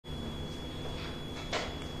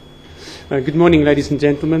Good morning, ladies and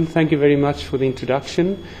gentlemen. Thank you very much for the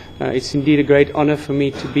introduction. It's indeed a great honor for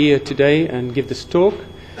me to be here today and give this talk,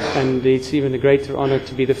 and it's even a greater honor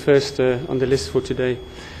to be the first on the list for today.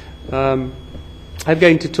 I'm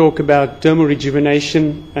going to talk about dermal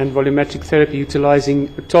rejuvenation and volumetric therapy utilizing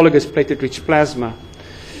autologous platelet-rich plasma.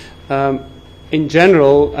 In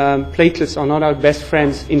general, platelets are not our best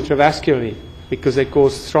friends intravascularly because they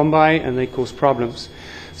cause thrombi and they cause problems.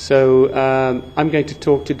 So I'm going to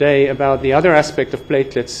talk today about the other aspect of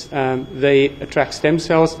platelets. They attract stem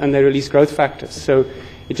cells and they release growth factors. So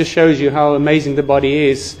it just shows you how amazing the body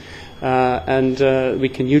is, and we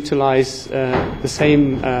can utilize the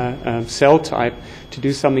same cell type to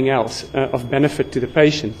do something else of benefit to the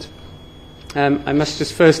patient. I must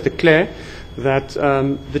just first declare that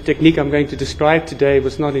the technique I'm going to describe today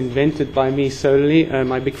was not invented by me solely.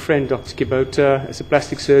 My big friend, Dr. Kubota, as a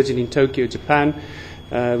plastic surgeon in Tokyo, Japan,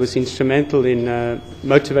 was instrumental in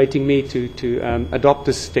motivating me to adopt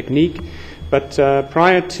this technique. But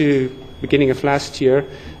prior to beginning of last year,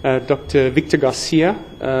 Dr. Victor Garcia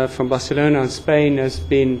from Barcelona in Spain has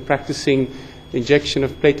been practicing injection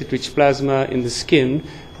of platelet-rich plasma in the skin,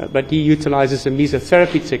 but he utilizes a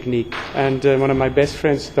mesotherapy technique. And one of my best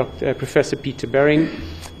friends, Professor Peter Bering,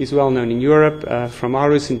 is well known in Europe, from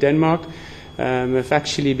Aarhus in Denmark, have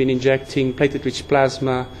actually been injecting platelet-rich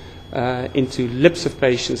plasma into lips of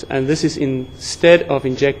patients, and this is instead of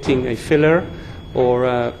injecting a filler or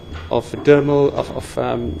of dermal of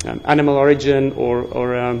animal origin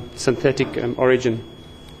or synthetic origin.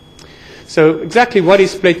 So exactly what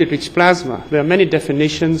is platelet-rich plasma? There are many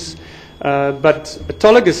definitions, but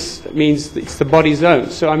autologous means it's the body's own.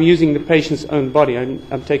 So I'm using the patient's own body.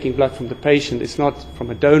 I'm taking blood from the patient. It's not from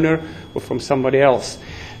a donor or from somebody else.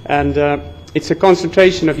 And it's a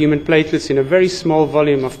concentration of human platelets in a very small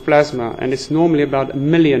volume of plasma, and it's normally about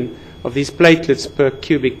 1 million of these platelets per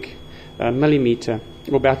cubic millimeter,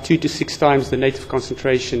 or about 2 to 6 times the native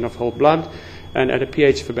concentration of whole blood, and at a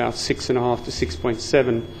pH of about 6.5 to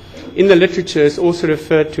 6.7. In the literature, it's also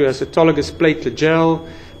referred to as autologous platelet gel,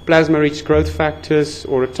 plasma-rich growth factors,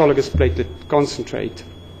 or autologous platelet concentrate.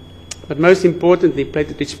 But most importantly,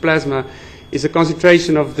 platelet-rich plasma is a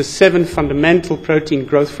concentration of the 7 fundamental protein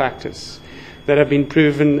growth factors that have been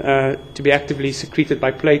proven to be actively secreted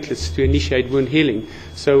by platelets to initiate wound healing.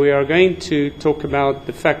 So we are going to talk about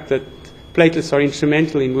the fact that platelets are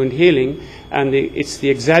instrumental in wound healing, and it's the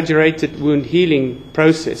exaggerated wound healing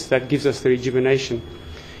process that gives us the rejuvenation.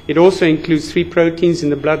 It also includes 3 proteins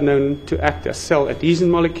in the blood known to act as cell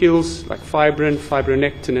adhesion molecules, like fibrin,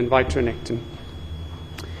 fibronectin, and vitronectin.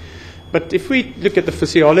 But if we look at the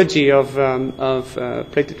physiology of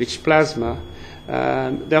platelet-rich plasma,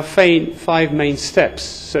 there are 5 main steps.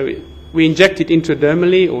 So we inject it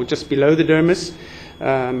intradermally or just below the dermis,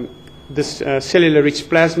 this cellular-rich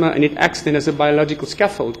plasma, and it acts then as a biological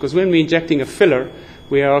scaffold, because when we're injecting a filler,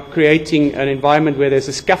 we are creating an environment where there's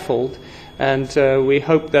a scaffold, and we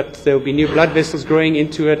hope that there will be new blood vessels growing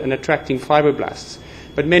into it and attracting fibroblasts.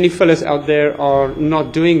 But many fillers out there are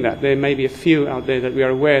not doing that. There may be a few out there that we are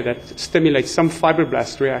aware that stimulate some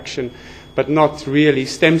fibroblast reaction, but not really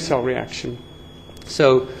stem cell reaction.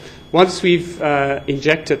 So once we've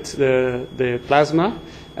injected the plasma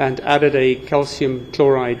and added a calcium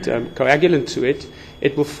chloride coagulant to it,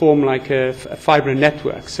 it will form like a fibrin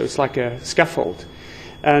network. So it's like a scaffold.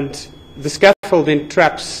 And the scaffold then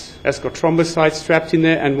has got thrombocytes trapped in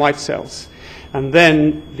there and white cells. And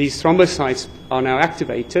then these thrombocytes are now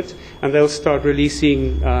activated, and they'll start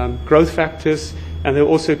releasing growth factors, and they'll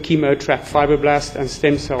also chemo-attract fibroblasts and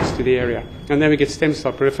stem cells to the area. And then we get stem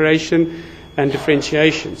cell proliferation and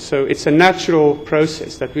differentiation. So it's a natural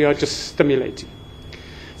process that we are just stimulating.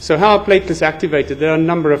 So how are platelets activated? There are a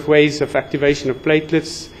number of ways of activation of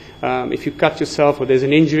platelets. If you cut yourself or there's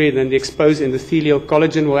an injury, then the exposed endothelial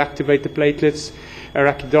collagen will activate the platelets.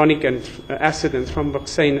 Arachidonic acid and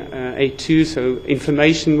thromboxane A2, so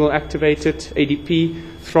inflammation will activate it, ADP,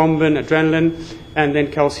 thrombin, adrenaline, and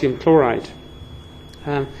then calcium chloride.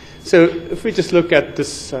 So if we just look at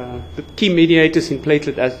this, the key mediators in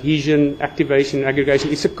platelet adhesion, activation,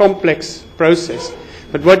 aggregation, it's a complex process.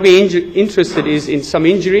 But what we're interested is in some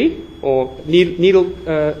injury, or needle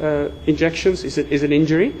injections is an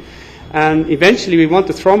injury. And eventually we want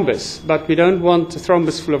a thrombus, but we don't want a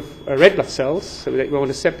thrombus full of red blood cells, so we want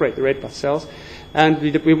to separate the red blood cells. And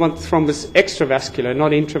we want thrombus extravascular,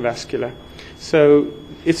 not intravascular. So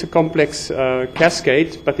it's a complex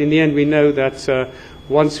cascade, but in the end we know that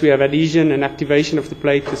once we have adhesion and activation of the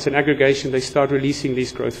platelets and aggregation, they start releasing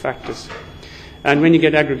these growth factors. And when you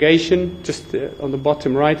get aggregation, just on the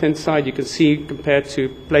bottom right-hand side, you can see compared to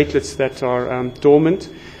platelets that are dormant,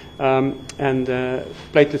 and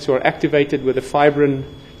platelets are activated with a fibrin,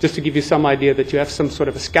 just to give you some idea that you have some sort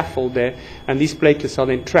of a scaffold there, and these platelets are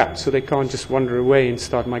then trapped, so they can't just wander away and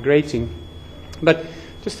start migrating. But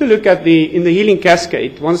just to look at in the healing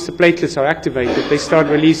cascade, once the platelets are activated, they start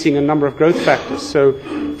releasing a number of growth factors. So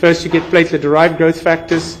first you get platelet-derived growth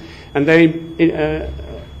factors, and they're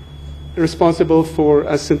responsible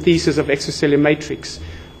for synthesis of extracellular matrix.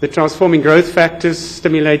 The transforming growth factors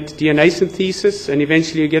stimulate DNA synthesis, and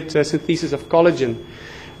eventually you get synthesis of collagen.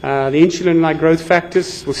 The insulin-like growth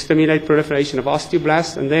factors will stimulate proliferation of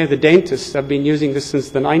osteoblasts, and there the dentists have been using this since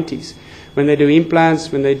the 90s. When they do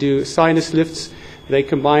implants, when they do sinus lifts, they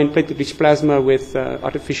combine platelet-rich plasma with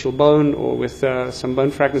artificial bone or with some bone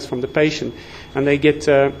fragments from the patient, and they get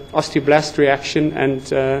osteoblast reaction and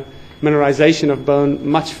mineralization of bone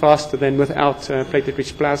much faster than without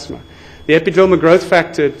platelet-rich plasma. The epidermal growth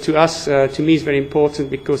factor to us, to me, is very important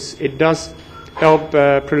because it does help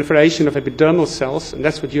proliferation of epidermal cells, and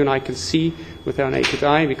that's what you and I can see with our naked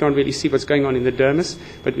eye. We can't really see what's going on in the dermis,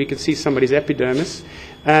 but we can see somebody's epidermis.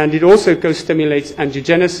 And it also co-stimulates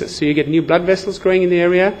angiogenesis, so you get new blood vessels growing in the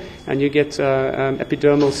area, and you get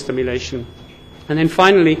epidermal stimulation. And then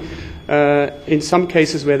finally, in some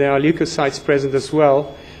cases where there are leukocytes present as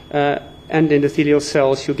well, and endothelial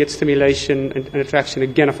cells, you'll get stimulation and attraction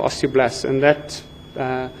again of osteoblasts, and that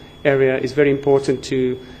area is very important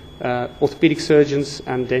to orthopedic surgeons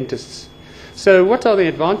and dentists. So what are the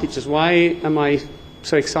advantages? Why am I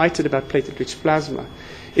so excited about platelet-rich plasma?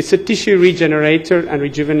 It's a tissue regenerator and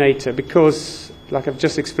rejuvenator because, like I've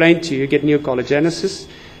just explained to you, you get new collagenesis,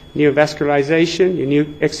 new vascularization, your new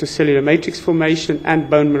extracellular matrix formation, and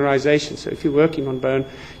bone mineralization. So if you're working on bone,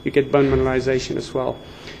 you get bone mineralization as well.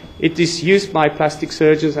 It is used by plastic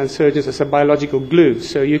surgeons and surgeons as a biological glue.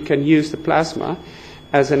 So you can use the plasma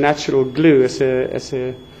as a natural glue,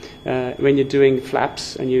 when you're doing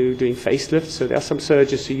flaps and you're doing facelifts. So there are some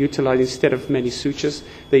surgeons who utilize, instead of many sutures,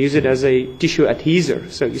 they use it as a tissue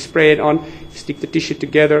adhesor. So you spray it on, you stick the tissue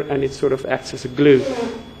together, and it sort of acts as a glue.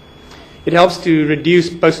 It helps to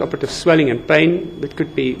reduce post-operative swelling and pain that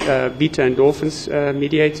could be beta endorphins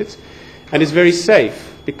mediated. And it's very safe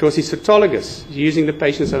because it's autologous. You're using the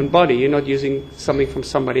patient's own body. You're not using something from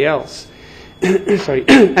somebody else. Sorry.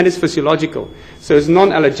 And it's physiological. So it's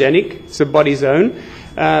non-allergenic. It's the body's own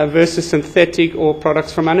versus synthetic or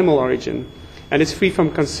products from animal origin. And it's free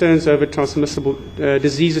from concerns over transmissible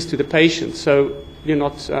diseases to the patient. So you're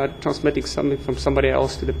not transmitting something from somebody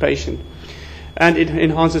else to the patient. And it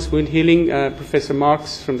enhances wound healing. Professor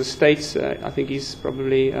Marks from the States, I think he's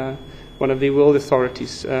probably one of the world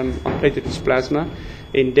authorities on platelet-rich plasma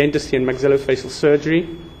in dentistry and maxillofacial surgery,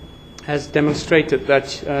 has demonstrated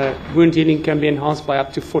that wound healing can be enhanced by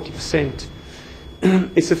up to 40%.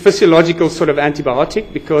 It's a physiological sort of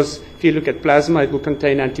antibiotic because if you look at plasma, it will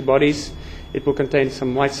contain antibodies, it will contain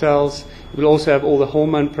some white cells, it will also have all the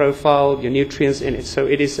hormone profile, your nutrients in it. So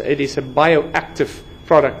it is a bioactive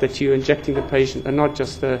product that you're injecting the patient and not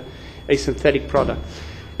just a synthetic product.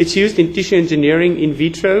 It's used in tissue engineering in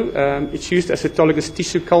vitro. It's used as autologous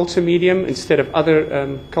tissue culture medium instead of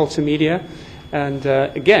other culture media. And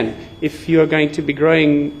again, if you are going to be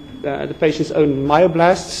growing the patient's own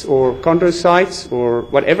myoblasts or chondrocytes or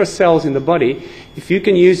whatever cells in the body, if you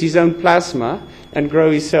can use his own plasma and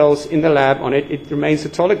grow his cells in the lab on it, it remains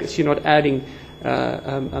autologous. You're not adding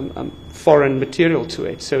foreign material to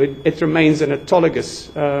it. So it remains an autologous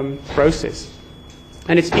process.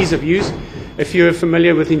 And it's ease of use. If you're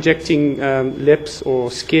familiar with injecting lips or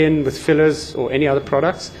skin with fillers or any other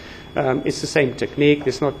products, it's the same technique.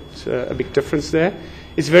 There's not a big difference there.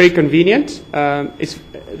 It's very convenient.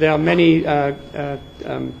 There are many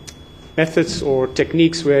methods or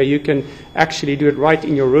techniques where you can actually do it right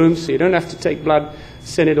in your room, so you don't have to take blood,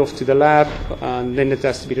 send it off to the lab, and then it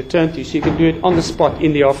has to be returned to you. So you can do it on the spot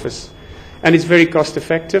in the office. And it's very cost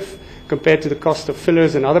effective compared to the cost of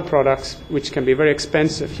fillers and other products, which can be very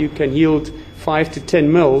expensive. You can yield 5 to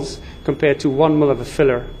 10 mils compared to 1 mil of a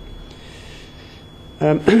filler.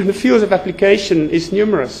 The fields of application is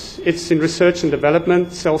numerous. It's in research and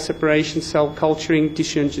development, cell separation, cell culturing,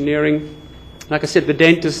 tissue engineering. Like I said, the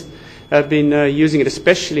dentists have been using it,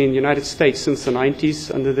 especially in the United States, since the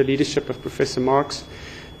 90s under the leadership of Professor Marks.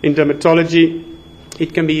 In dermatology,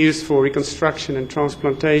 it can be used for reconstruction and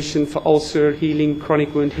transplantation, for ulcer healing,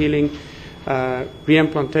 chronic wound healing,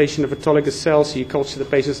 reimplantation of autologous cells. So you culture the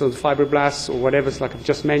patient's own fibroblasts or whatever, like I've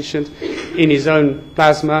just mentioned, in his own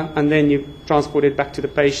plasma, and then you transport it back to the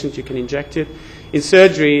patient. You can inject it. In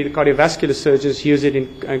surgery, the cardiovascular surgeons use it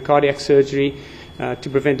in cardiac surgery to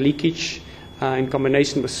prevent leakage, in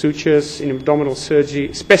combination with sutures, in abdominal surgery,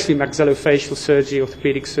 especially maxillofacial surgery,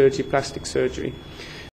 orthopedic surgery, plastic surgery.